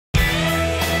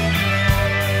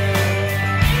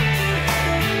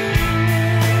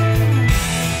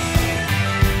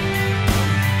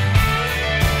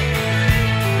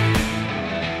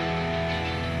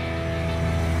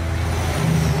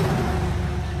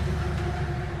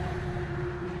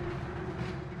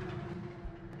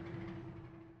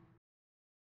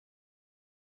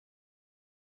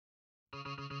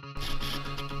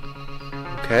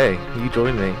Okay, you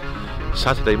join me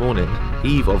Saturday morning,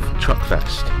 eve of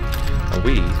Truckfest, and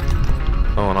we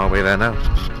are on our way there now.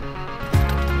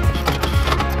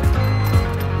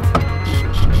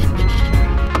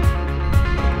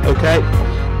 Okay,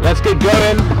 let's get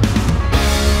going.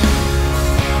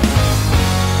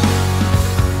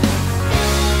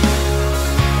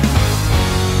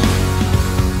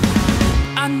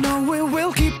 I know it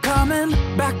will keep coming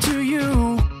back to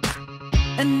you,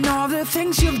 and all the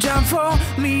things you've done for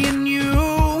me and you.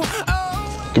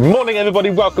 Oh. Good morning everybody,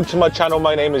 welcome to my channel.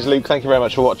 My name is Luke, thank you very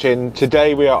much for watching.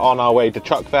 Today we are on our way to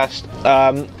Truckfest.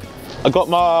 I got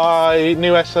my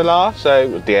new SLR,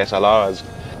 so DSLR as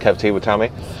Kev T would tell me.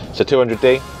 So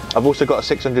 200D. I've also got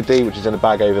a 600D which is in a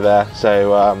bag over there.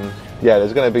 So yeah,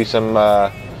 there's going to be some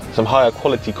higher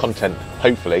quality content,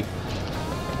 hopefully.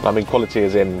 I mean quality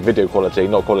as in video quality,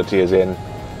 not quality as in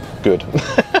good.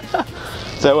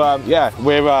 So yeah,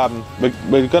 we're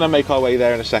going to make our way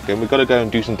there in a second. We've got to go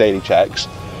and do some daily checks,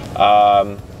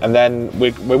 and then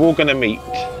we're all going to meet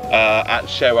at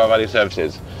Share Value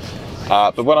Services.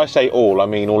 But when I say all, I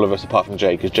mean all of us apart from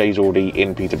Jay, because Jay's already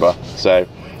in Peterborough. So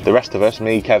the rest of us,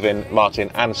 me, Kevin, Martin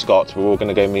and Scott, we're all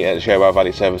going to go meet at Share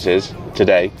Value Services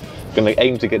today. We're going to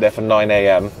aim to get there for 9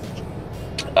 AM.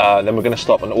 Then we're going to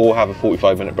stop and all have a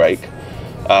 45-minute break.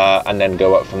 And then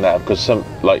go up from there, because some,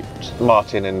 like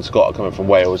Martin and Scott, are coming from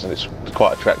Wales and it's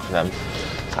quite a trek for them,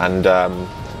 and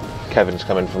Kevin's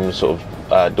coming from sort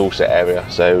of Dorset area,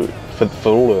 so for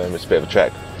all of them it's a bit of a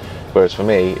trek, whereas for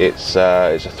me it's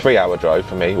a 3-hour drive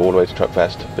for me all the way to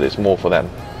Truckfest, but it's more for them.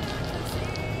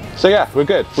 So yeah, we're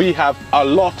good. We have a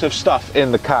lot of stuff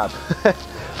in the cab.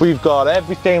 We've got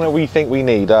everything that we think we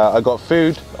need. I got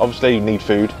food, obviously you need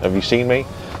food, have you seen me?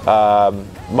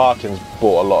 Martin's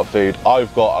bought a lot of food.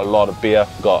 I've got a lot of beer.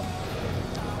 Got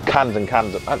cans and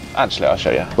cans of, actually I'll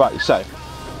show you. Right, so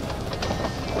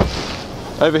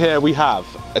over here we have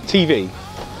a TV.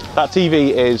 That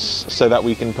TV is so that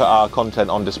we can put our content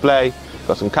on display.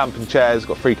 Got some camping chairs,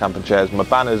 got 3 camping chairs. My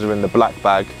banners are in the black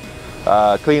bag.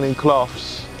 Cleaning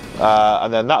cloths,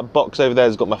 and then that box over there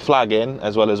has got my flag in,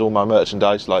 as well as all my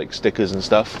merchandise like stickers and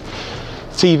stuff.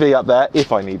 TV up there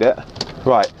if I need it.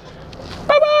 Right.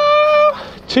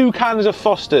 2 cans of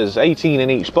Foster's, 18 in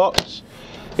each box.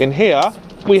 In here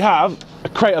we have a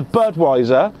crate of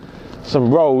Budweiser,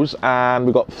 some rolls, and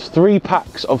we've got 3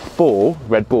 packs of 4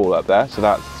 Red Bull up there. So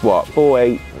that's what, 4,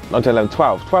 8, 9, 10, 11,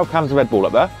 12 cans of Red Bull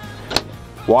up there.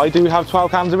 Why do we have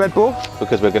 12 cans of Red Bull?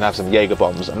 Because we're going to have some Jaeger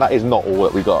bombs, and that is not all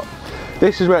that we got.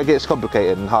 This is where it gets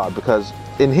complicated and hard, because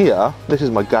in here, this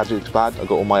is my gadgets bag. I've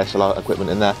got all my SLR equipment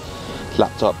in there,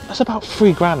 laptop. That's about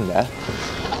 3 grand there.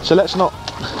 So let's not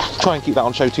try and keep that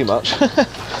on show too much.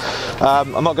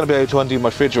 I'm not going to be able to undo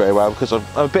my fridge very well because I'm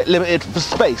a bit limited for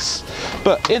space.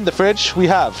 But in the fridge we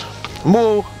have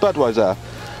more Budweiser,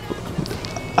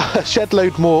 a shed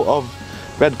load more of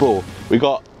Red Bull. We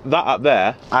got that up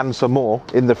there and some more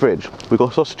in the fridge. We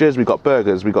got sausages, we got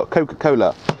burgers, we got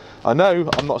Coca-Cola. I know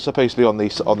I'm not supposed to be on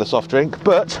the soft drink,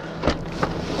 but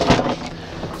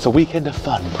it's a weekend of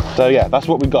fun. So yeah, that's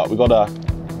what we got. We got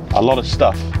a lot of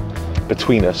stuff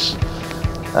between us,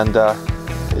 and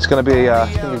it's going to be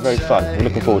very fun. We're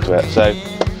looking forward to it. So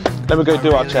let me go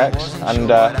do our checks and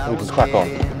we can crack on.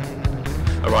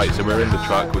 Alright, so we're in the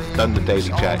truck, we've done the daily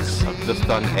checks. I've just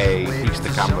done a Easter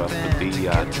camera for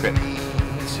the trip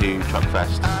to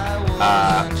Truckfest.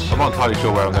 I'm not entirely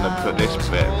sure where I'm going to put this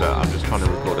bit, but I'm just trying to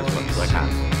record as much as I can.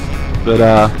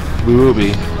 But we will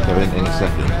be going in a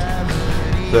second.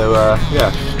 So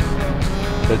yeah,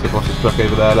 there's the boss's truck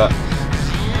over there, look.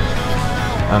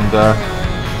 And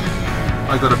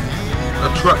I got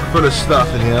a truck full of stuff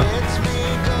in here.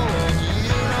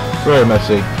 Very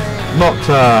messy. Not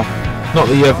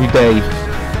the everyday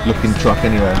looking truck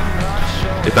anyway,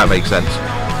 if that makes sense.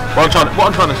 What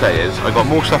I'm trying to say is I got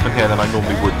more stuff in here than I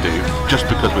normally would do, just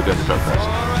because we're going to Truckfest,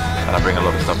 and I bring a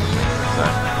lot of stuff with me. So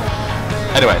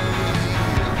anyway,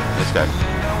 let's go.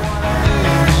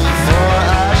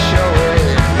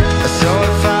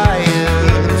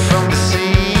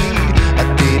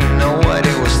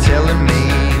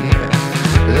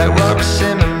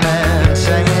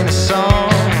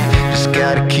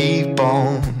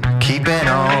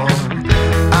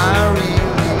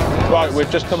 Right,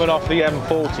 we're just coming off the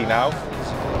M40 now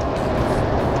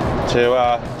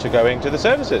to going to the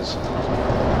services.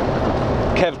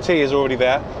 Kev T is already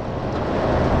there.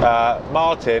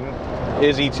 Martin,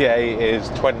 his ETA is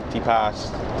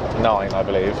 9:20, I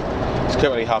believe. It's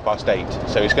currently 8:30,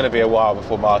 so it's going to be a while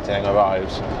before Martin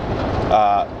arrives.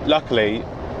 Luckily,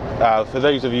 for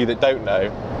those of you that don't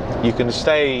know, you can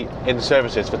stay in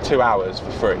services for 2 hours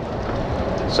for free.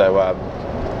 So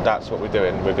that's what we're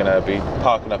doing. We're going to be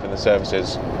parking up in the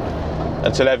services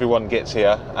until everyone gets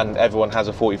here and everyone has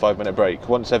a 45-minute break.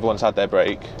 Once everyone's had their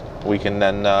break, we can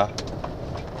then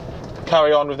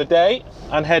carry on with the day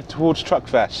and head towards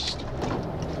Truckfest.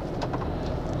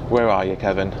 Where are you,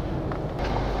 Kevin?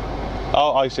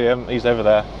 Oh, I see him. He's over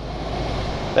there.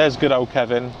 There's good old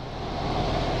Kevin.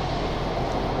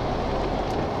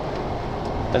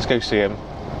 Let's go see him.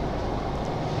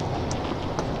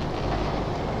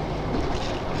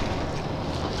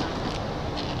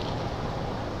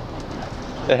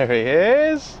 There he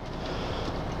is.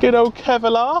 Good old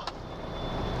Kevlar.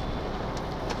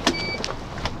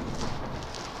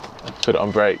 Put it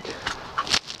on brake.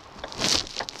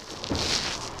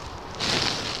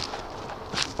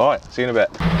 Right, see you in a bit.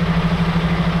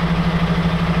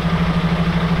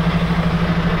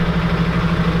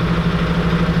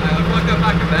 I'll go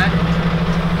back a bit.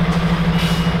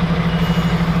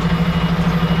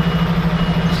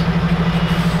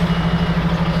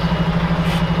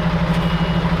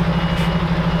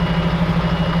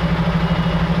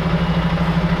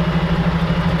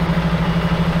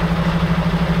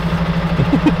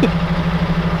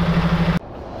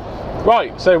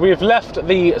 Right, so we've left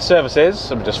the services.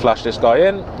 Let me just flash this guy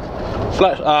in.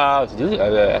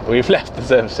 We've left the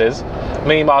services.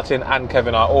 Me, Martin and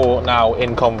Kevin are all now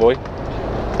in convoy.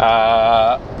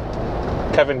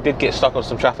 Kevin did get stuck on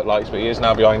some traffic lights, but he is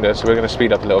now behind us, so we're going to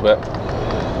speed up a little bit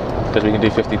because we can do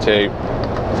 52.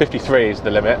 53 is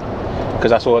the limit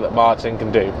because that's all that Martin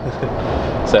can do.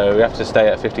 So we have to stay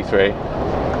at 53.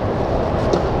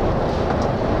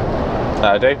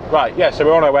 That'll do. Right, yeah, so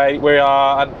we're on our way. We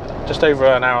are just over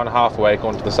an hour and a half away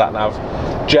according to the sat nav.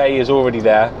 Jay is already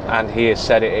there and he has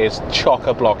said it is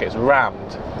chock-a-block. It's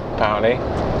rammed apparently,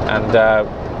 and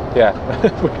yeah,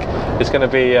 it's going to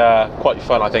be quite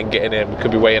fun, I think, getting in. We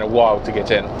could be waiting a while to get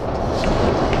in.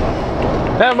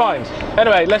 Never mind.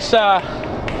 Anyway, let's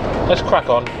crack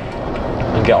on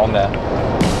and get on there.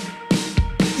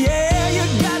 Yeah, you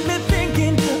got me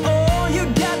thinking, oh, you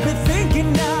got me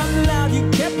thinking out loud. You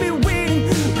kept me waiting,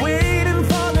 waiting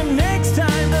for the next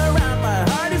time around. My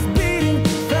heart is beating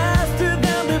faster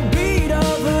than the beat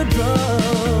of a drum.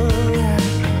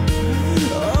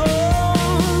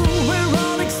 Oh, we're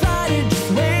all excited,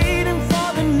 just waiting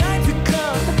for the night to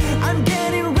come. I'm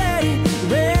getting ready,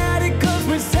 ready, 'cause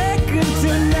we're second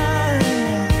tonight.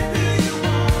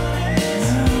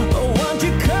 Oh, won't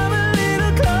you come a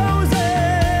little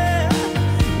closer?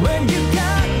 When you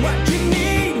got what you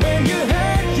need, when you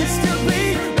hurt, you still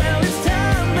bleed. Well, it's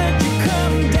time that you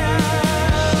come down.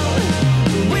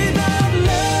 Without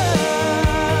love,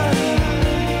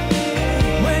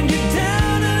 when you're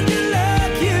down on your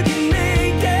luck, you can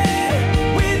make it.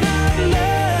 Without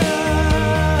love,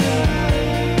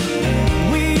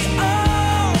 we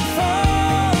all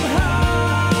fall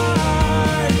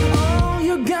hard. Oh,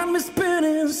 you got me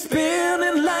spinning,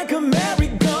 spinning like a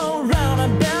merry-go-round.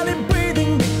 I'm barely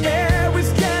breathing, the air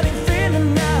is getting thinner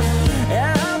now.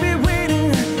 I'll be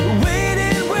waiting,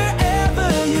 waiting wherever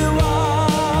you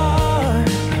are.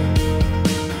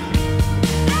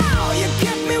 Oh, you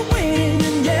kept me waiting,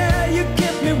 and yeah, you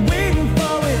kept me waiting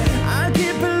for it. I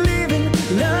keep believing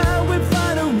love will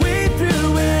find a way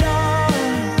through it all.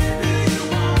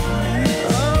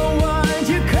 Oh, won't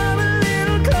you come a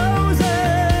little closer?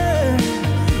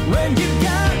 When you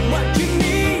got what you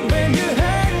need, when you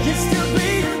hurt, you still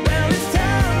bleed. Well, it's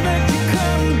time that you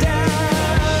come down.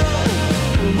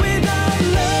 Without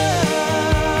love,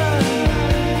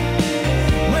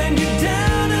 when you're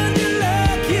down on your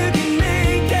luck, you can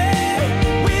make it.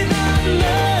 Without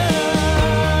love,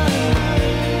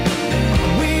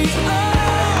 we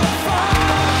all fall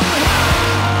hard.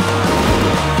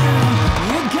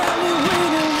 You got me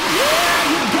waiting, yeah,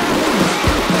 you got me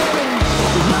waiting for it.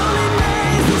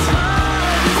 Loneliness is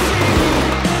hard to see.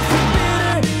 It's a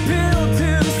bitter pill to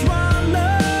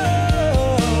swallow.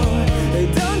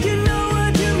 Don't you know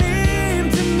what you mean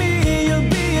to me? You'll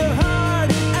be a hard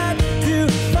act to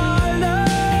follow.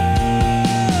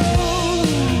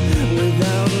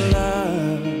 Without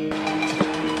love,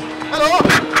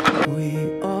 we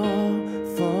all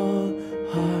fall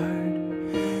hard.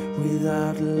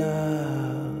 Without love.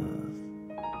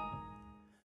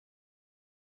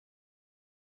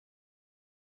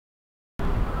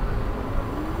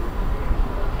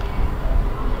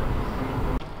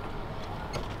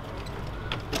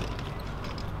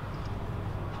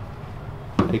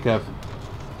 Hey Kev,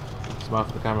 smile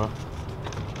for the camera.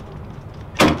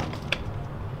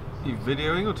 You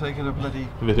videoing or taking a bloody...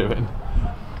 Video in.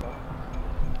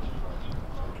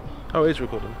 Oh, it is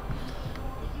recording.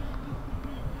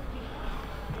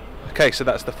 Okay, so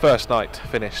that's the first night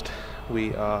finished.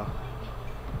 We are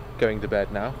going to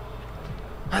bed now.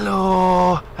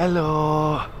 Hello,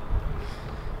 hello.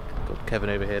 Got Kevin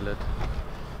over here, look.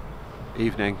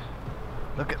 Evening.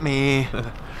 Look at me.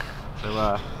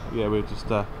 So yeah, we're just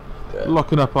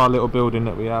locking up our little building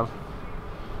that we have,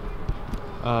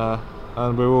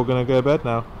 and we're all gonna go to bed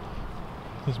now.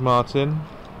 There's Martin.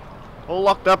 All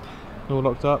locked up. All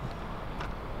locked up.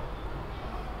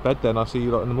 Bed then. I'll see you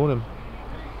lot in the morning.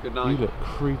 Good You night. look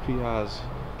creepy as.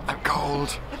 I'm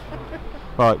cold.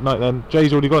 Right, night then.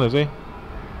 Jay's already gone, is he?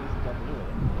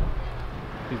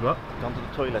 He's what? Gone to the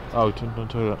toilet. Oh, to the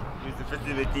toilet. Use the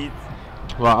facilities.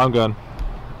 Right, I'm going.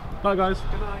 Night, guys.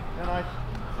 Good night. Good night.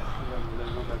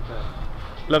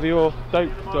 Love you all.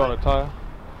 Don't go on a tyre.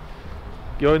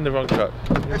 You're in the wrong truck.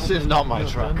 This is not my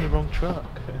truck. You're in the wrong truck.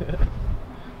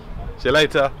 See you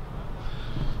later.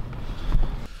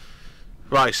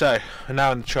 Right, so we're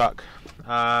now in the truck.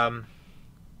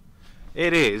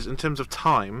 It is, in terms of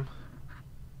time,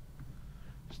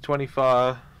 it's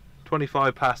 25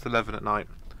 past 11 at night.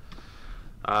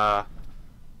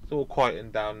 It's all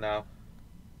quieting down now.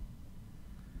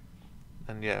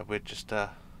 And yeah, we're just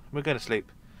we're going to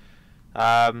sleep.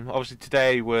 Obviously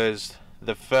today was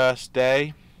the first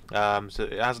day, so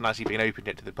it hasn't actually been opened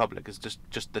yet to the public. It's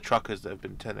just the truckers that have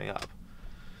been turning up.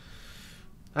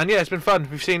 And yeah, it's been fun.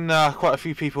 We've seen quite a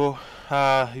few people who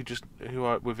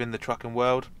are within the trucking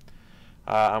world,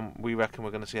 and we reckon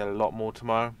we're going to see a lot more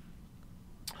tomorrow.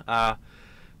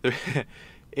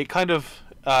 It kind of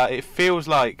it feels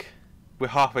like we're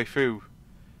halfway through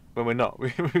when we're not.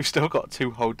 We've still got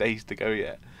 2 whole days to go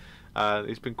yet.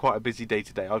 It's been quite a busy day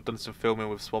today. I've done some filming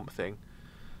with SwampThing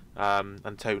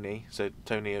and Tony. So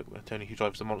Tony who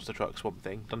drives the monster truck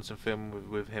SwampThing. Done some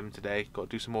filming with him today. Got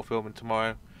to do some more filming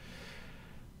tomorrow.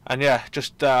 And yeah,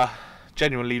 just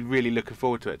genuinely really looking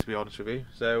forward to it, to be honest with you.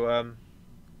 So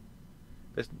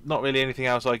there's not really anything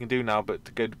else I can do now but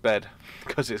to go to bed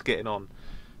because it's getting on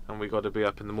and we got to be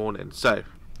up in the morning. So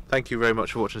thank you very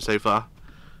much for watching so far,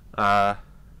 and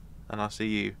I'll see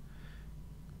you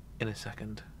in a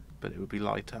second, but it will be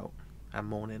light out and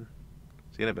morning.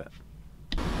 See you in a bit.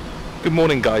 Good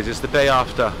morning, guys. It's the day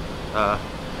after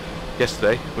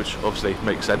yesterday, which obviously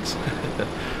makes sense.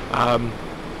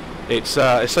 It's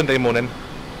Sunday morning,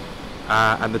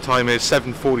 and the time is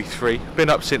 7:43. Been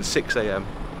up since 6 AM.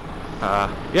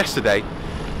 Yesterday,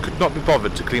 could not be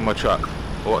bothered to clean my truck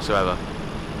or whatsoever.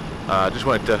 Just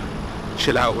wanted to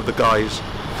chill out with the guys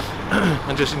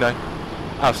and just,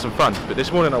 have some fun. But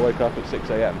this morning I woke up at 6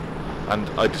 AM and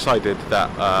I decided that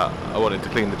I wanted to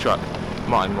clean the truck.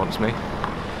 Martin wants me.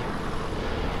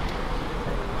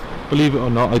 Believe it or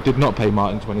not, I did not pay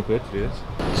Martin 20 quid to do this.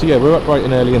 So yeah, we're up bright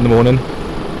and early in the morning.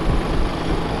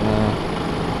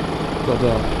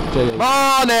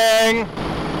 Morning!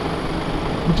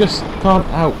 You just can't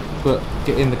help but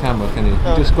get in the camera, can you?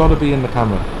 You just got to be in the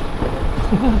camera.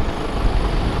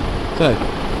 So,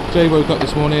 Jay woke up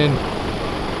this morning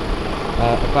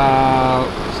about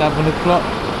 7 o'clock,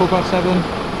 7:15.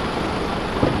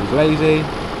 He was lazy.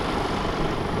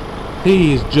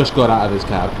 He's just got out of his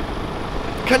cab.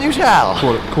 Can you tell?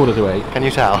 Quarter to 8. Can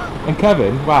you tell? And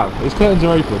Kevin, wow, his curtains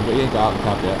are open, but he ain't got out of the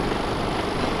cab yet.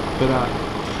 But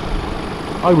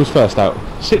I was first out.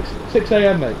 6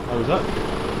 AM, mate. I was up.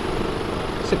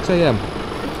 6 AM.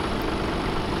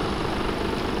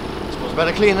 Suppose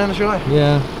better clean then, shall I?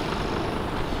 Yeah.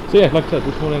 So yeah, like I said,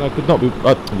 this morning I could not be.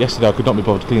 Yesterday I could not be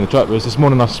bothered to clean the truck, whereas this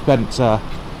morning I spent a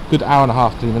good hour and a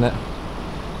half cleaning it.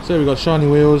 So we got shiny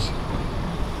wheels.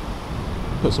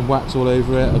 Put some wax all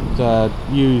over it. And,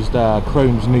 used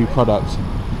Chrome's new product,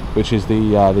 which is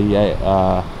the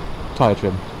tyre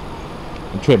trim.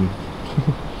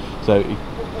 So it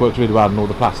works really well on all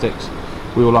the plastics,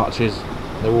 wheel arches.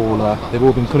 They've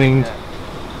all been cleaned.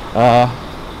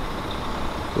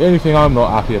 The only thing I'm not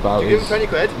happy about Did you is give him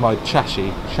 20 quid? my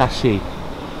chassis.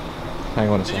 Hang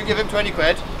on a Did you second. give him 20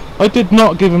 quid? I did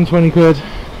not give him 20 quid.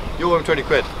 You owe him 20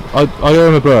 quid. I owe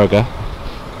him a burger.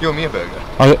 You owe me a burger.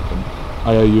 I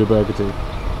owe you a burger too.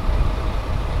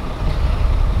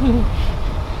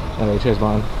 Anyway, cheers,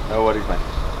 Martin. No worries, mate.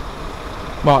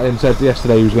 Martin said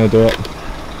yesterday he was going to do it,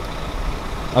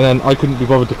 and then I couldn't be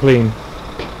bothered to clean,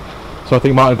 so I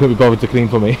think Martin couldn't be bothered to clean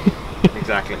for me.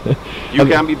 Exactly. You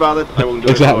can't be bothered, I won't do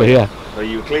it Exactly, for you. yeah. So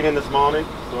you were cleaning this morning,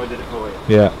 so I did it for you.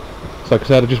 Yeah. So like I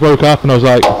said, I just woke up and I was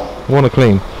like, I want to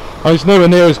clean. Oh, it's nowhere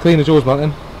near as clean as yours,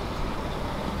 Martin.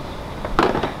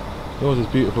 Yours is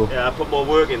beautiful. Yeah, I put more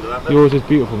work into that. Yours is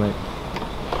beautiful, mate.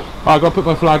 I've got to put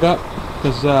my flag up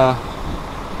because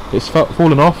it's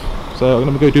fallen off, so I'm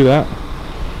going to go do that.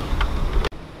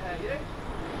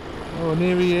 Oh, and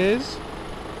here he is.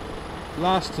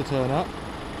 Last to turn up.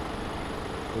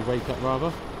 Or wake up,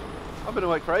 rather. I've been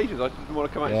awake for ages. I didn't want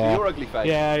to come out and Yeah. see your ugly face.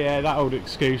 Yeah, that old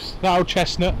excuse. That old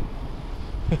chestnut.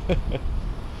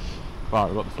 Right,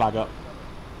 we've got the flag up.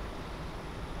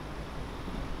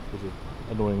 This is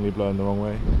annoyingly blowing the wrong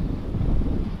way.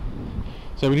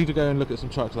 So we need to go and look at some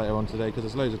trucks later on today because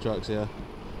there's loads of trucks here.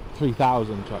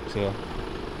 3,000 trucks here.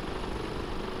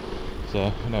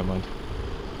 So, never mind.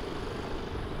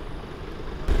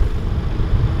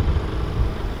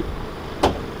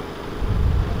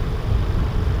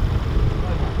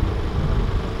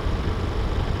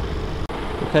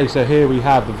 Okay, so here we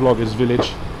have the Vloggers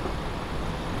Village.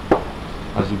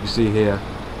 As you can see here,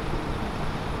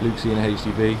 Lucy in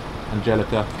HDV,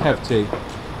 Angelica, Kev T,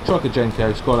 Trucker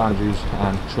Jenko, Scott Andrews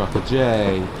and Trucker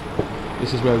J.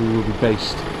 This is where we will be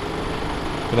based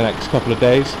for the next couple of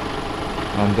days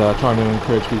and trying to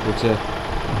encourage people to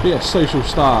be a social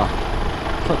star.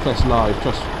 Truckfest Live,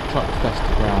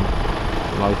 Truckfest Ground,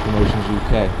 Live Promotions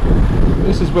UK.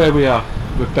 This is where we are,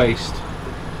 we're based.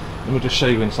 And we'll just show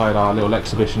you inside our little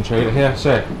exhibition trailer here.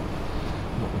 So,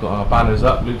 we've got our banners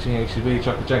up, Lucy HCV,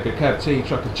 Trucker Jenko, Kev T,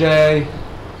 Trucker J.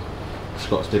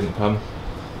 Scott's didn't come.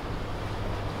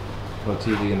 Got a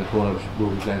TV in the corner which will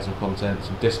be playing some content,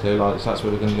 some disco lights, that's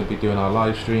where we're going to be doing our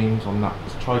live streams on that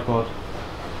tripod.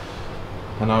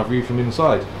 And our view from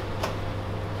inside.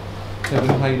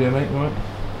 Kevin, how you doing, mate? You alright?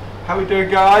 How we doing,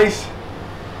 guys?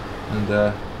 And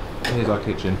here's our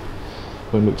kitchen.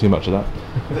 Won't look too much of that.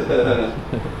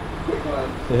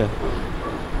 Yeah.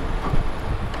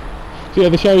 So yeah,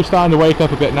 the show's starting to wake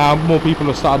up a bit now. More people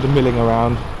are starting to milling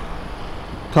around.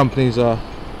 Companies are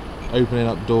opening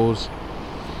up doors.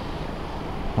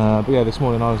 But yeah, this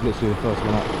morning I was literally the first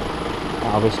one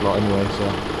out of this lot anyway, so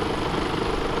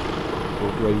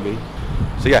or gravy.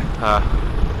 So yeah,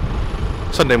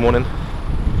 Sunday morning.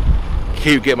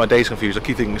 Keep getting my days confused. I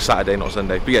keep thinking it's Saturday, not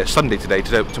Sunday. But yeah, it's Sunday today.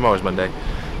 Tomorrow's Monday.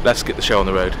 Let's get the show on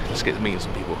the road. Let's get meeting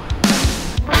some people.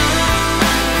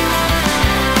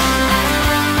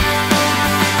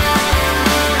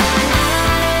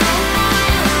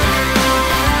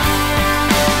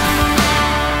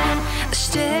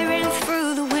 Staring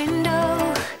through the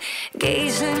window,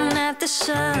 gazing at the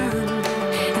sun,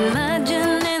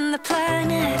 imagining the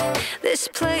planet, this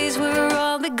place where it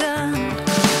all begun.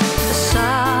 The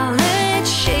solid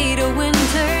shade of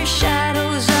winter,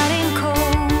 shadows hiding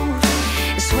cold,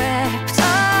 swept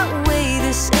away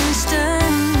this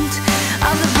instant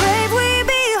of the brave we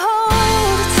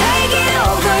behold. Take it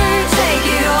over, take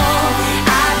it all,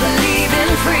 I believe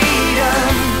in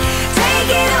freedom.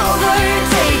 Take it over,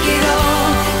 take it all,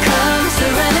 come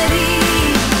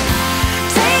serenity.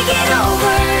 Take it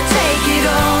over, take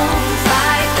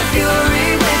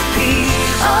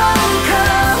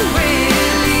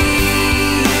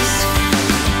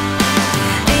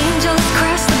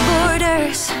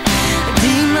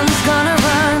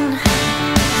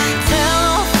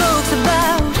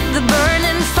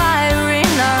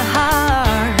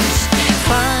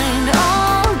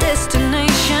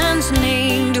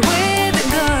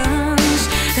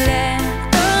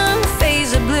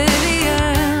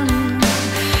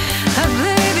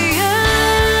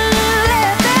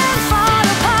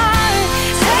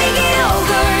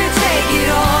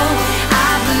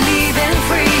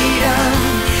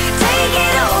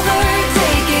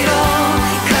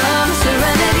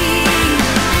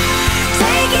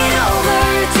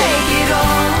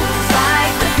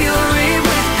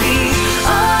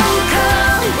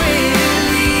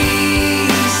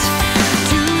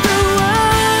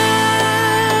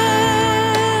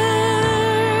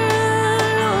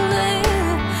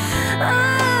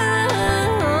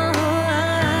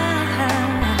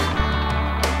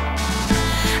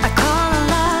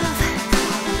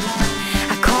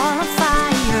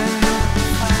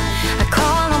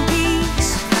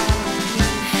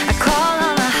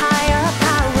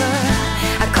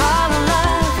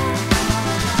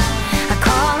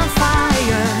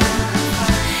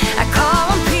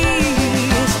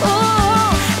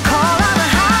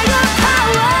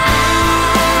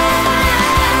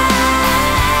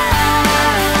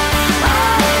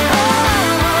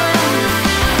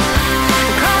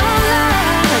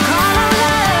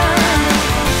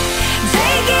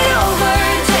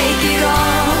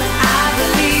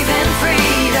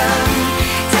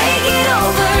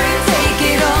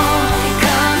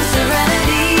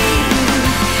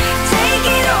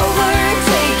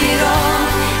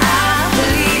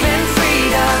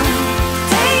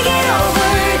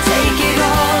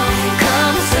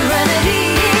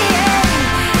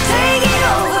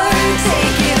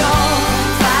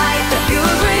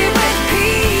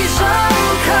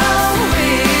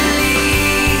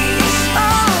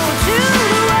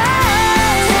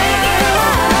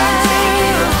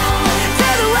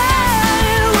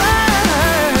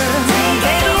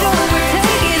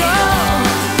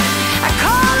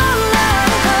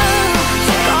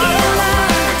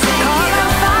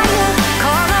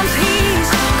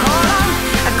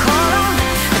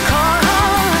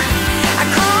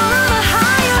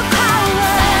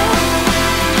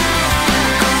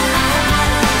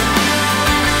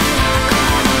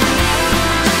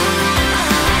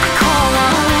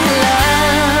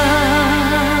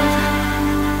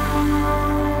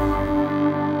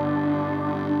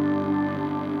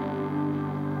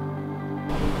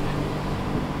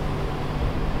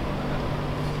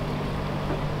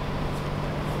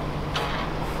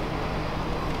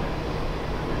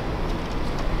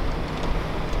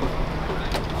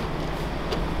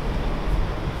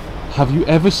Have you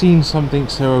ever seen something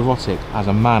so erotic as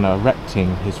a man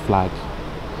erecting his flag?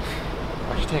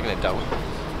 Why are you taking it down?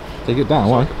 Take it down,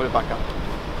 So I why? can put it back up.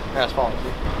 Yeah, it's fine.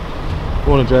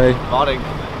 Morning, Jay. Morning.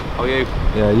 How are you?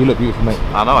 Yeah, you look beautiful, mate.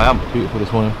 I know I am. Beautiful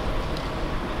this morning.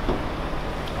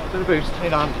 Bit of boost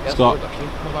in hand. Yes, Scott. good, actually.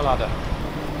 Come on, ladder.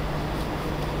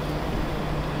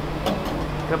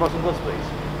 Can I borrow some gloves, please?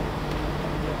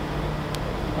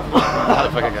 I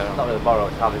don't think I get it. Not really borrow,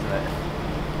 it's hard, isn't it?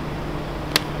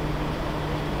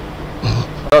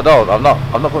 No, I'm not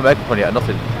putting makeup on yet,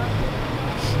 nothing.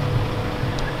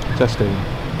 Testing.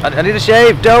 I need a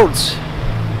shave, don't!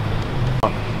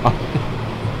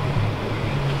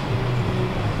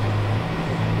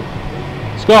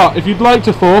 Scott, if you'd like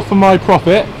to fall for my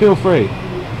profit, feel free.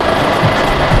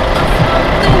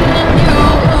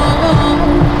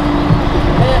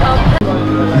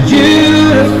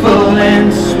 Beautiful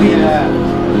and sweet.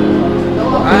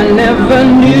 I never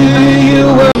knew you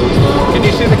were. Can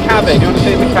you see the cabin? You want to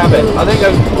see the cabin? I think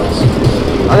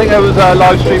there was a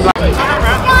live stream.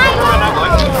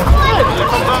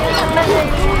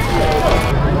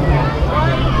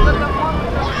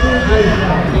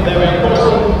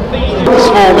 This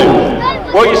morning.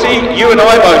 Well, you see, you and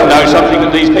I both know something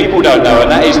that these people don't know, and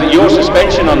that is that your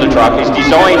suspension on the truck is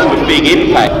designed for big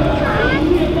impact.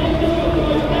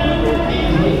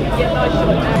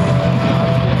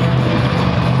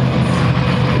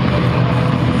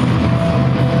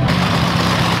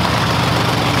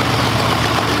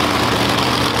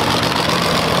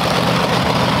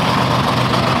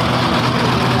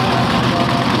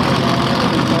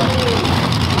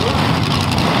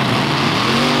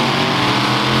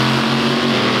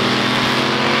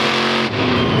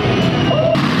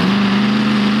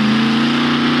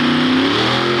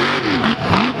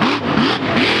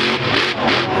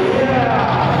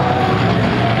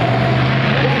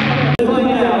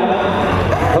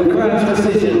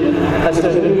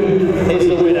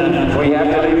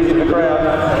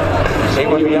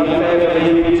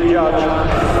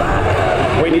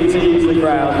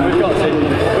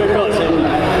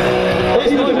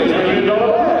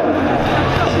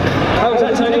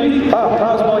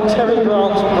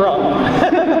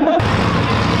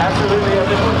 Absolutely, I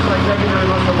just want to say thank you very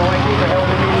much for Mikey for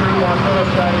helping me through my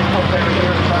first day in contact with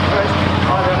here at Truckfest.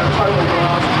 I've had a total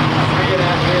blast being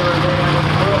out here and being able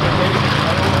to work with him.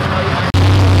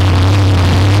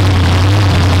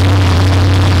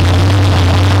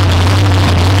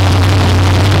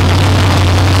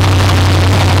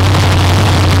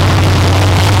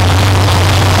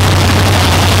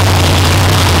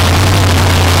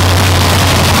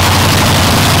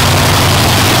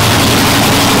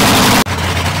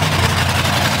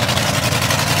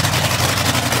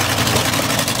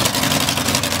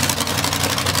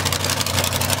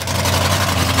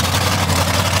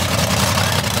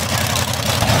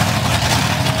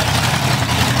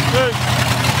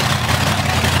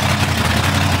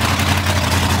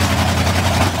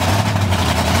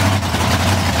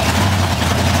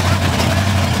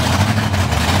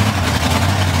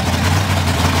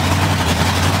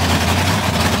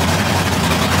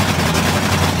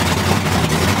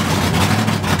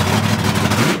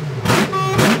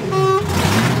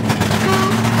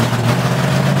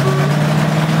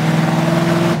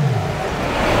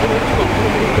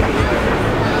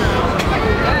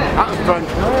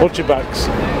 Watch your backs.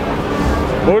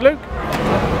 All right, Luke?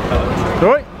 All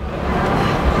right?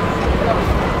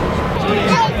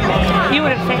 You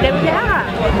would have said it was that.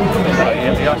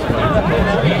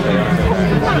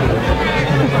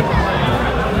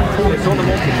 It's on the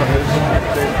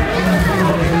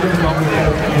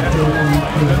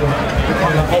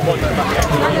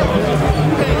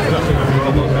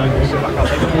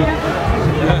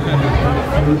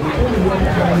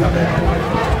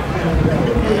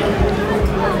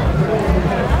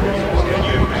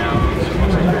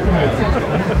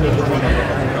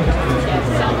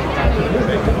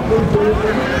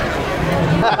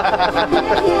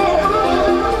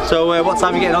So what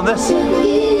time are you getting on this?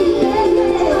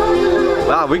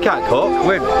 Wow, we can't cook.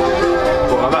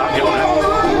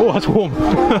 Oh, that's warm.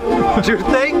 Do you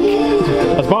think?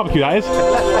 That's barbecue, that is.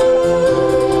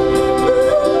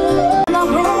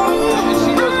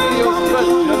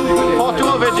 Do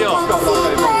a video.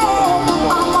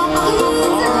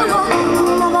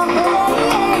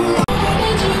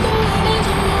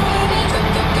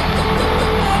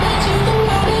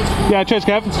 Yeah, cheers,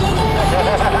 Kev.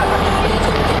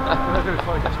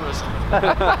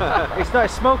 It's not a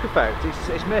smoke effect,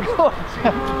 it's made.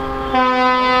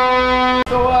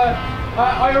 So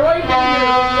I arrived down here.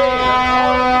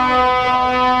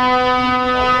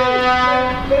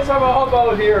 Okay, let's have a hot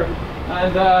bowl here.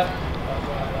 And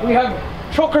we have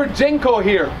Trucker Jenko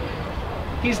here.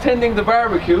 He's tending the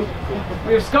barbecue.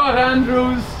 We have Scott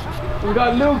Andrews. We've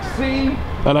got Luke C.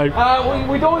 Hello.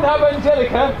 We don't have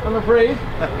Angelica, I'm afraid.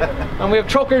 And we have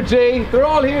Trucker J. They're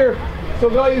all here. So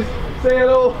guys, say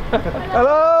hello.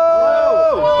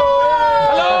 Hello!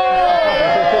 Hello!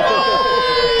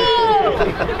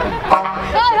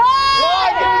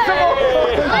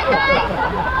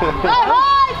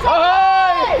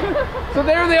 Hi! So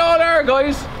there they all are,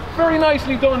 guys. Very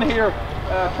nicely done here.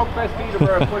 Truckfest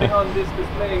Peterborough putting on this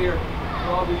display here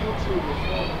for all the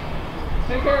YouTubers.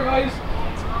 Take care, guys.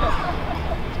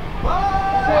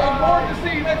 More to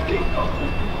see. Let's keep going.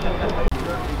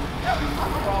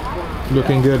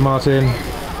 Looking good, Martin.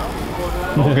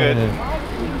 All good.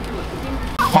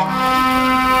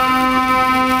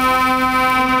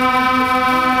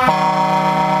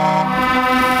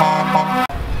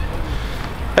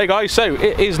 Hey guys, so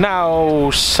it is now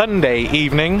Sunday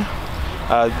evening.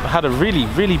 Had a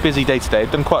really busy day today.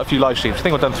 I've done quite a few live streams. I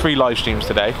think I've done 3 live streams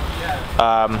today,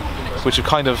 which have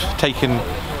kind of taken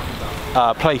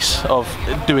place of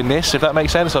doing this, if that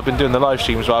makes sense. I've been doing the live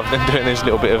streams rather than doing this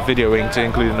little bit of videoing to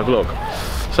include in the vlog.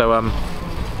 So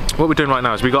what we're doing right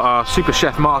now is we got our super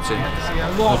chef Martin, as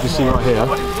you can see right here,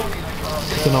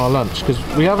 in our lunch, because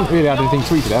we haven't really had anything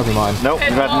to eat today, have we, Martin? Nope,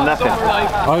 we've had nothing.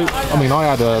 I mean, I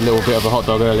had a little bit of a hot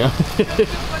dog earlier,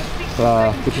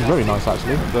 which is very nice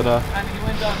actually, but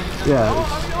yeah.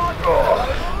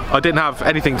 I didn't have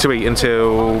anything to eat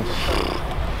until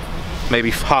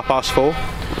maybe 4:30,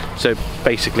 so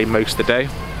basically most of the day.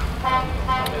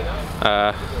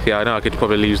 Yeah, I know I could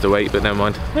probably lose the weight, but never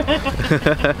mind.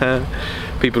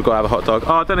 People got to have a hot dog.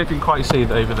 Oh, I don't know if you can quite see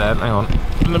it over there. Hang on.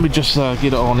 Let me just get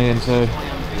it on in. So we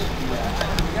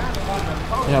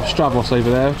have Stravos over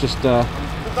there. Just been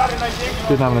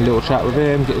having a little chat with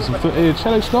him, getting some footage.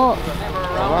 Hello, Scott.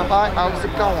 Alright, how's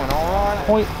it going? Alright?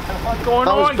 Point. Going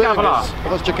on, Gavala? Are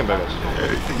those chicken burgers?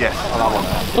 Yes. I'll have one.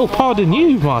 Oh, pardon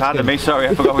you, Martin. Pardon me, sorry,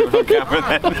 I forgot we were on camera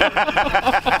then.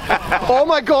 Oh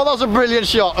my god, that was a brilliant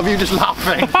shot of you just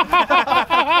laughing.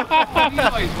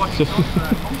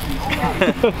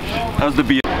 That was the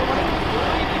beer.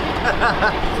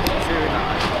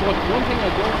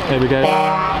 There we go.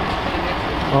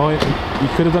 Oh, you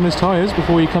could have done his tyres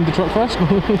before you come to Truckfest.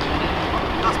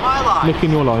 That's my line. Look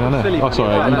in your line, I know. Oh,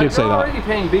 sorry, you did say They're that. already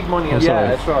paying big money. I'm sorry.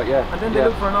 That's right, yeah. And then they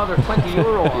look for another 20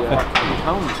 euro or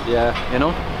pounds. Yeah, you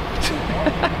know?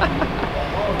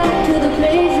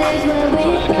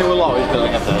 The cool lot is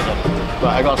building up there.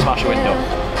 Right, I gotta smash a window.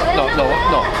 No.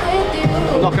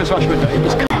 I'm not gonna smash a window. It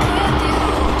was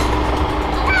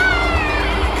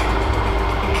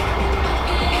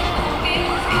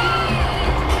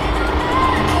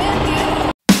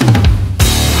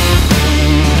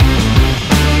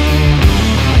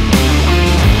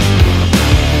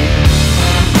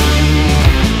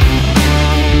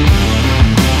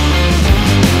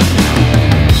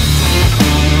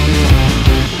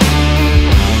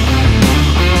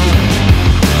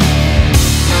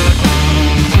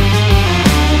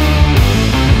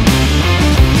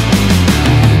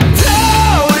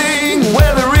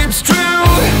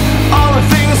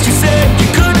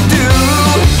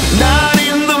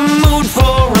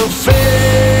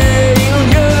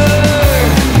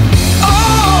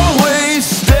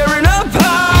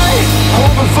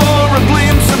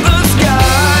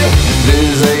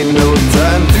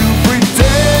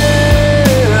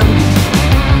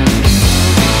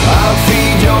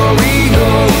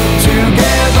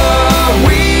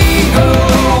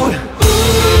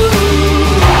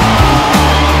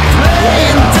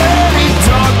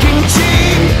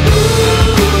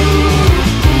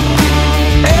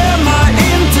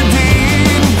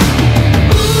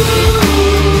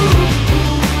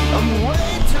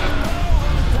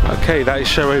Okay, that is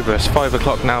show over. It's 5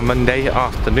 o'clock now, Monday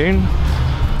afternoon.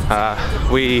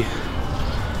 We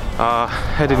are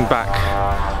heading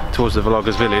back towards the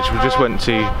Vloggers Village. We just went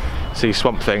to see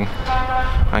SwampThing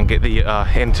and get the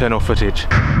internal footage.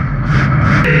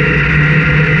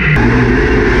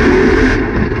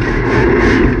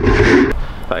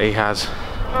 That he has,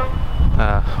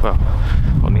 well,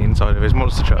 on the inside of his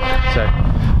monster truck. So,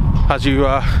 as you,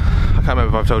 I can't remember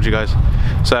if I've told you guys.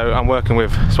 So I'm working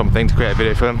with SwampThing to create a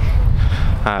video for him.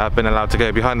 I've been allowed to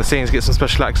go behind the scenes, get some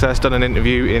special access, done an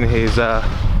interview in his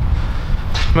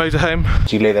motorhome.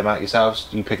 Do you lay them out yourselves?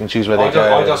 Do you pick and choose where they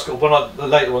go? I just got one of the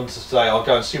later ones today. I'll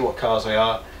go and see what cars they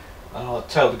are, and I'll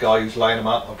tell the guy who's laying them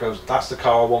up. I'll go, that's the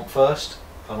car I want first,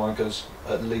 and mine goes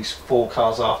at least 4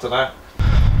 cars after that.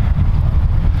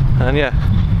 And yeah,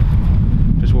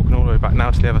 just walking all the way back now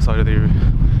to the other side of the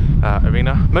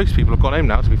arena. Most people have gone home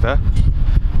now, to be fair,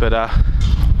 but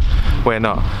we're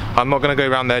not. I'm not going to go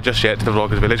around there just yet to the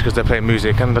vloggers village because they're playing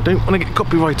music and I don't want to get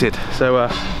copyrighted. So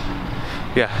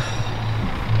yeah,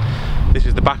 this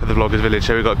is the back of the vloggers village.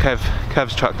 So we've got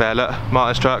Kev's truck there, look,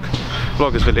 Martin's truck,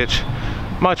 vloggers village,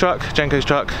 my truck, Jenko's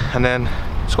truck, and then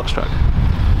Scott's truck.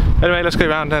 Anyway, let's go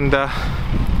around and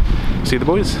see the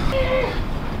boys.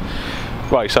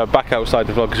 Right, so I'm back outside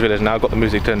the vloggers village now. I've got the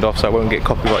music turned off so I won't get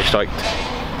copyright striked.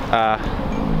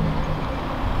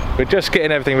 We're just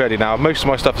getting everything ready now. Most of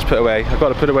my stuff is put away. I've got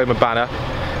to put away my banner.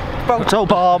 Photo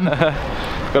bomb!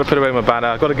 Got to put away my banner.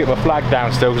 I've got to get my flag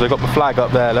down still because I've got my flag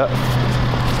up there, look.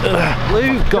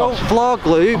 Luke, don't vlog,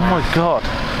 Luke. Oh my god.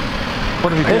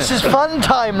 What are we doing? This is fun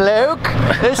time, Luke.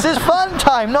 This is fun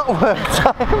time, not work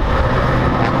time.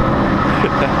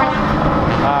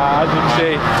 As you can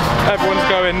see, everyone's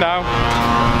going now.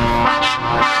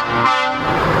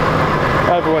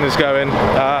 Everyone is going.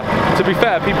 To be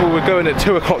fair, people were going at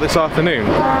 2 o'clock this afternoon.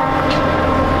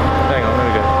 Hang on, there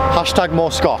we go. Hashtag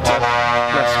more Scott.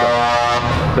 Less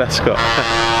Scott. Less Scott.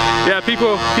 Yeah,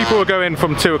 people were going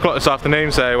from 2 o'clock this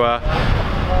afternoon, so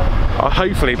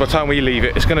hopefully by the time we leave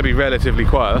it's going to be relatively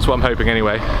quiet. That's what I'm hoping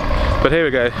anyway. But here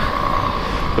we go.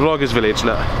 The vloggers village,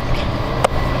 look.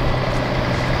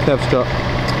 Kev's truck.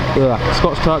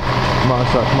 Scott's truck. My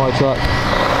truck. My truck.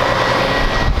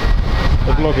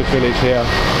 The vloggers village here.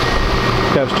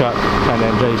 Kev's truck and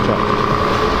then Jay's truck.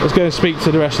 Let's go and speak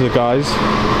to the rest of the guys.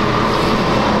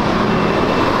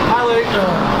 Hi, Luke.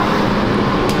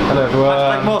 Hello everyone.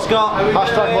 Hashtag more Scott.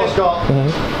 Hashtag more Scott.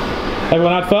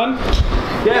 Everyone had fun?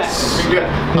 Yes. Yeah.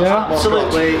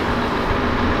 Absolutely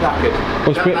knackered.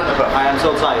 I am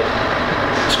so tired.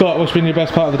 Scott, what's been your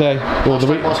best part of the day? Or the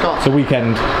week? The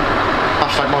weekend.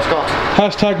 Hashtag more Scott.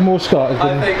 Hashtag more Scott. I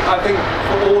think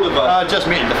for all of us. Just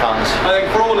meeting the fans. I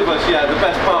think for all of us, yeah, the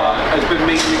best part has been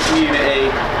meeting the community,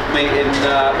 meeting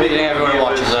Everyone who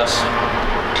watches us.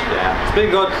 Yeah, it's been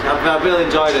good. I've really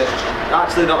enjoyed it.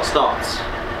 Actually, not stopped.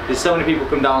 There's so many people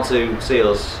come down to see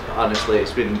us. Honestly,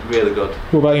 it's been really good.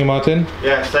 What about you, Martin?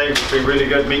 Yeah, same. It's been really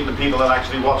good meeting the people that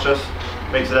actually watch us.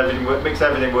 Makes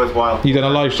everything worthwhile. You done a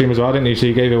live stream as well, didn't you? So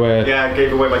you gave away. Yeah, I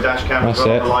gave away my dash cam as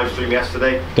well on the live stream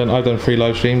yesterday. I've done 3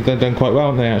 live streams. They've done quite well,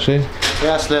 haven't they? Actually.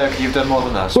 Yes, Luke, you've done more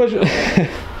than us. Where's your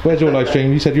live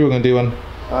stream? You said you were going to do one.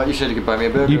 You said you could buy me a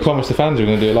burger. You promised the fans you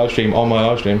were going to do a live stream on my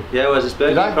live stream. Yeah, where's this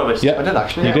burger? Did I? You promised. Yeah, I did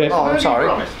actually. You did. Oh, I'm sorry.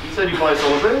 You said you buy us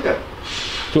all a burger.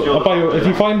 I'll buy you, if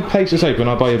you find places open,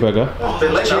 I'll buy you a burger. Oh, they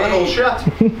let that all shut.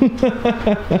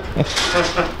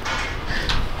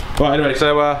 Right, anyway,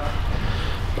 so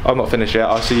I'm not finished yet.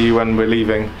 I'll see you when we're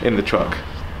leaving in the truck.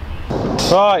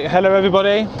 Right, hello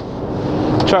everybody.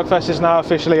 Truckfest is now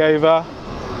officially over.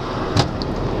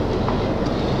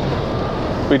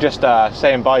 We're just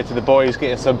saying bye to the boys,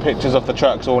 getting some pictures of the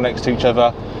trucks all next to each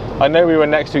other. I know we were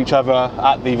next to each other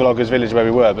at the Vloggers Village where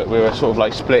we were, but we were sort of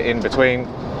like split in between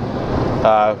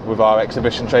with our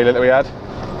exhibition trailer that we had.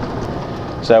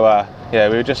 So yeah,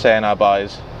 we were just saying our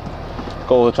byes.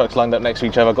 Got all the trucks lined up next to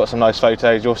each other, got some nice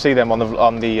photos. You'll see them on the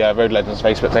Road Legends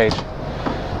Facebook page,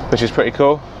 which is pretty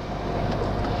cool.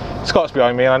 Scott's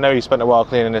behind me and I know he spent a while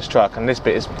cleaning this truck and this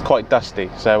bit is quite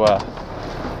dusty, so I've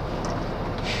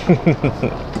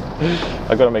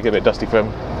got to make it a bit dusty for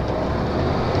him.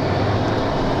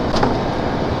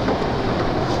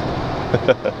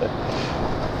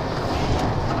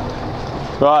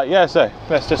 Right, yeah, so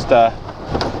let's just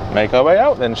make our way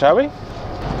out then, shall we?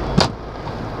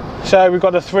 So we've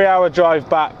got a 3-hour drive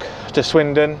back to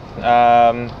Swindon.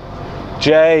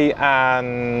 Jay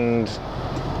and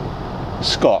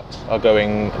Scott are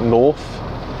going north,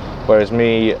 whereas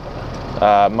me,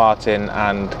 Martin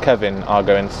and Kevin are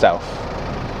going south.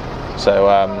 So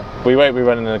we won't be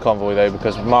running in a convoy though,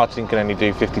 because Martin can only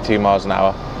do 52 miles an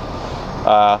hour.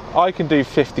 I can do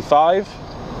 55,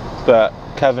 but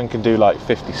Kevin can do like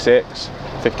 56,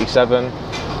 57.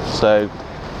 So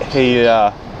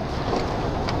he'll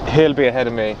be ahead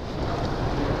of me,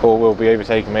 or will be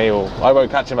overtaking me, or I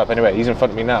won't catch him up anyway. He's in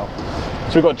front of me now.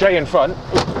 So we've got Jay in front,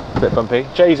 a bit bumpy.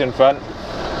 Jay's in front.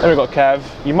 Then we've got Kev.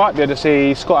 You might be able to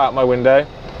see Scott out my window,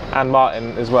 and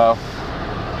Martin as well.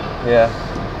 Yeah.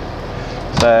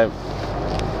 So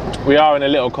we are in a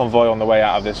little convoy on the way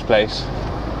out of this place,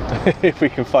 if we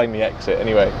can find the exit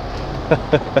anyway.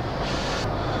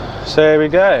 So here we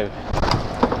go.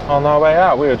 On our way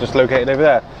out, we were just located over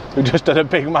there. We just done a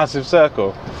big massive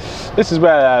circle. This is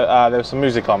where there was some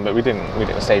music on, but we didn't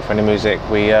stay for any music.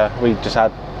 We just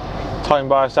had time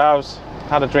by ourselves,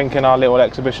 had a drink in our little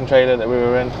exhibition trailer that we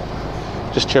were in.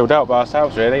 Just chilled out by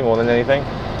ourselves really, more than anything.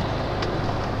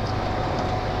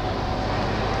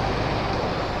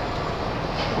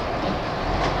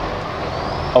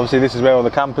 Obviously this is where all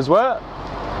the campers were.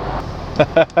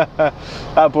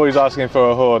 That boy's asking for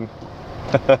a horn.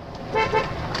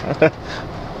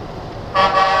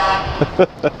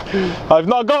 I've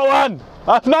not got one!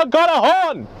 I've not got a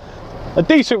horn! A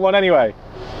decent one anyway.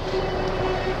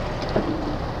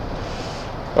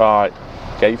 Right,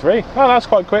 gate 3. Oh, that's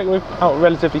quite quick. We're out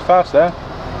relatively fast there.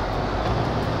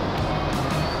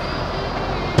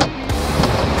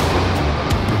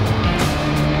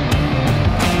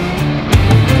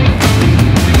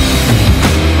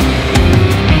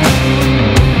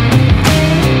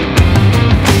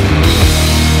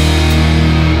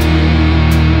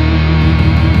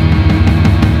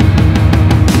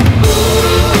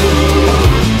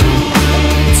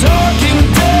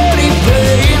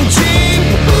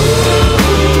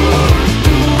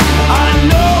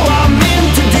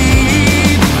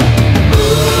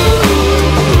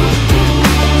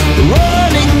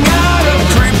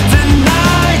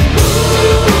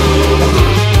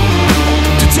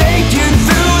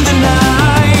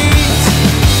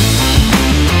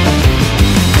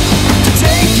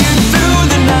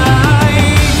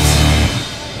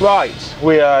 Right,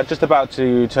 we are just about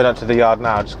to turn up to the yard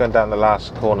now, just going down the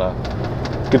last corner.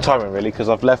 Good timing really, because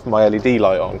I've left my LED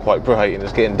light on quite bright and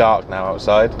it's getting dark now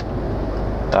outside.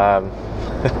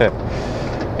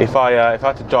 If I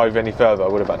had to drive any further, I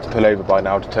would have had to pull over by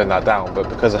now to turn that down, but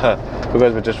because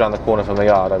we're just around the corner from the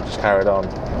yard, I've just carried on.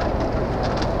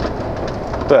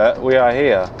 But we are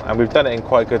here, and we've done it in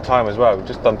quite good time as well. We've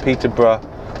just done Peterborough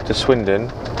to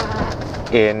Swindon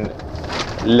in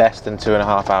less than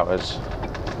 2.5 hours.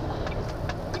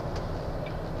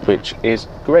 Which is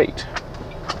great.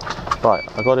 Right,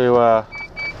 I've got to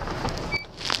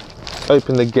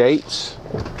open the gates.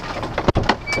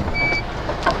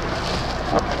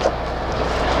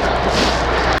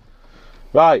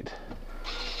 Right,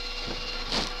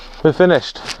 we're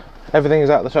finished. Everything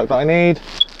is out of the truck that I need.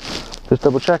 Just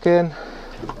double checking.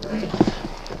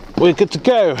 We're good to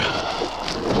go.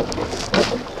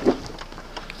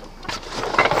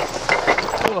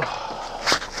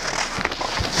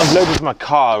 I've loaded my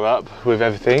car up with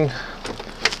everything,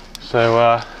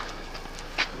 so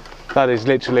that is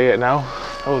literally it now.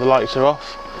 All the lights are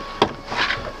off,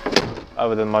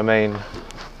 other than my main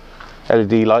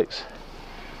LED lights.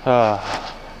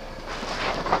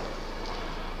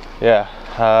 Yeah,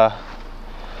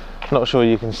 not sure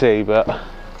you can see, but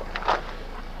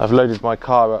I've loaded my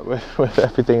car up with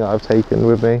everything I've taken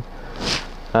with me.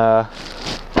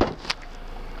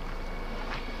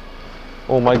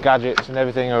 All my gadgets and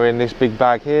everything are in this big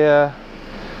bag here.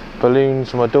 Balloons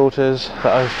for my daughters that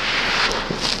I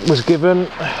was given.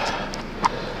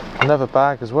 Another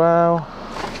bag as well.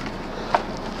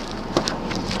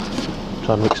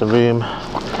 Try and make some room.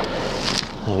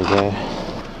 There we go.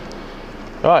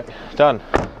 Right, done.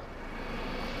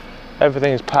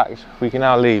 Everything is packed. We can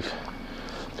now leave.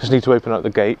 Just need to open up the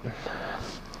gate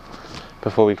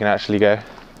before we can actually go.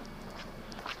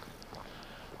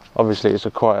 Obviously it's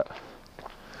a quiet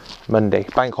Monday,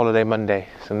 bank holiday Monday,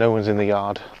 so no one's in the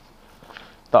yard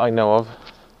that I know of.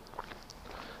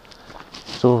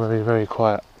 It's all very, very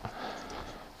quiet.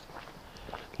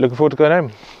 Looking forward to going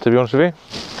home, to be honest with you.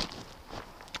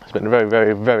 It's been a very,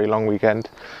 very, very long weekend,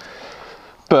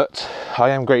 but I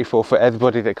am grateful for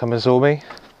everybody that come and saw me,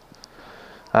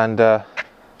 and don't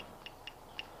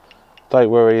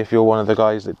worry if you're one of the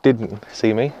guys that didn't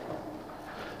see me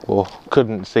or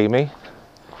couldn't see me,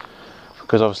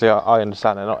 because obviously I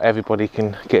understand that not everybody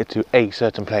can get to a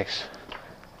certain place,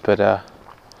 but I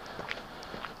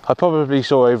probably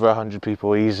saw over 100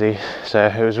 people easy, so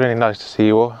it was really nice to see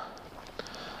you all.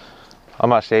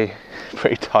 I'm actually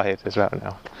pretty tired as well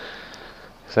now,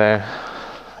 so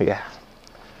yeah,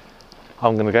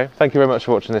 I'm gonna go. Thank you very much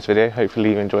for watching this video.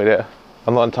 Hopefully you enjoyed it.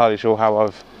 I'm not entirely sure how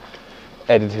I've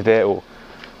edited it or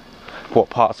what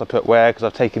parts I put where, because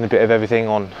I've taken a bit of everything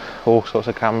on all sorts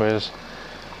of cameras.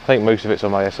 I think most of it's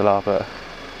on my SLR, but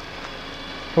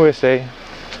we'll see.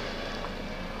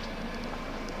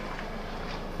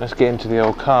 Let's get into the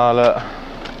old car, look.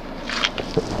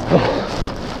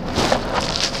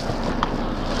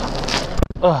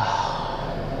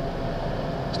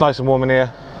 It's nice and warm in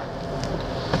here.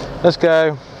 Let's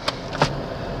go,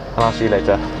 and I'll see you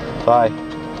later. Bye.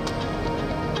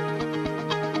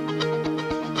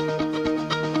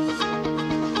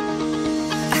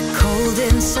 Cold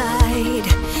inside,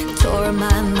 tore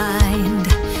my mind,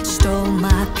 stole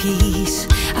my peace.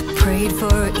 I prayed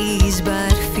for ease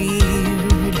but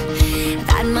feared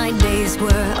that my days were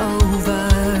over.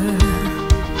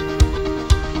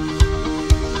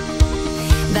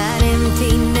 That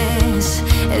emptiness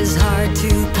is hard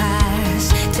to pass.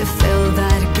 To fill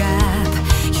that gap,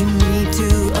 you need to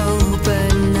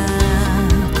open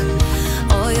up.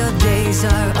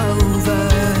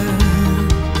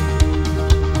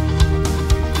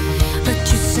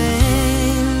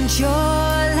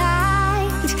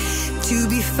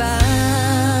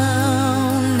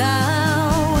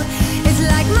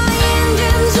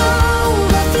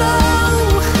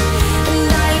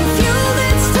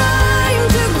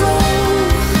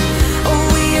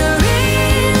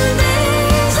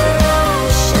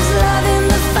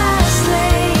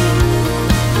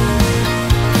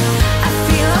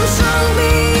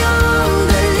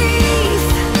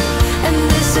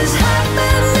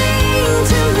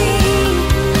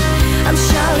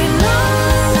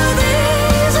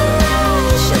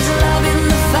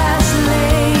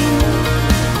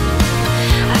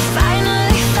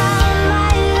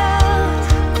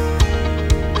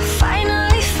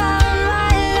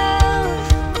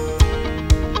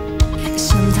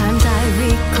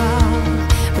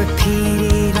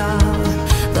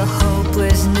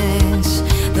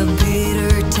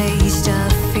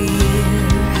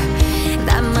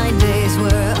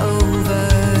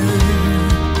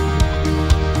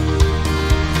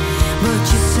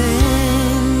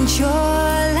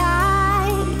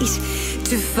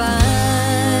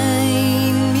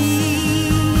 find me.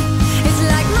 It's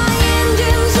like my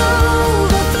engines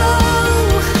overflow,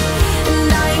 and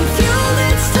I ain't fueled,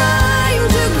 it's time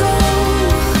to go.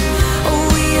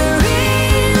 We are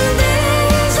in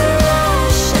this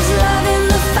rush, it's love in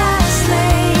the fast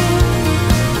lane.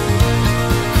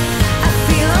 I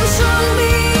feel I'm strong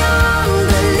beyond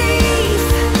belief,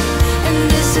 and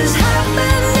this is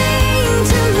happening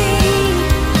to me.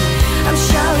 I'm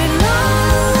shouting,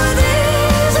 oh,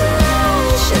 this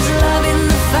rush is love in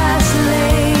the fast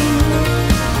lane.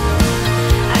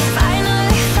 I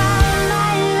finally found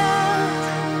my love.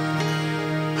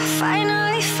 I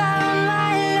finally found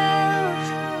my love.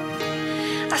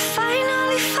 I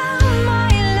finally found my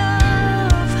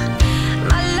love.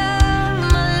 My love,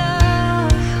 my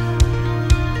love.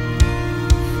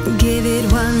 Give it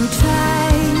one try,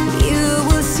 you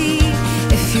will see.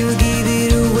 If you give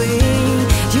it away,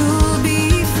 you'll be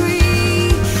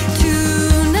free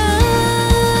tonight.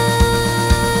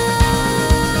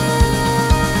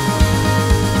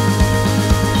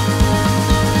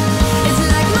 It's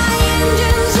like my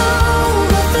engines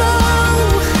overflow,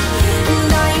 and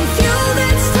I ain't fueled,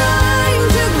 it's time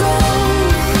to go.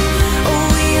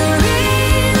 We are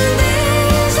in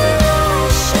this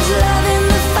rush, it's love in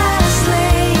the fast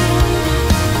lane.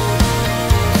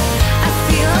 I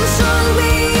feel I'm strong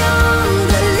beyond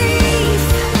belief,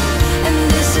 and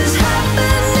this is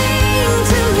happening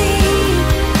to me.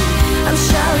 I'm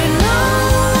shouting,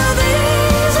 oh,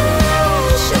 this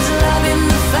rush is love in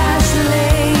the fast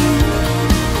lane.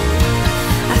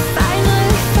 I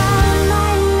finally found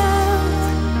my love.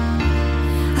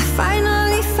 I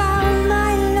finally found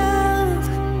my love.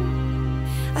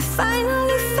 I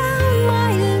finally found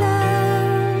my love.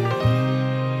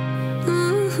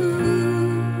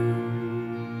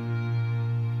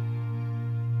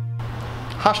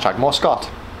 Hashtag more Scott.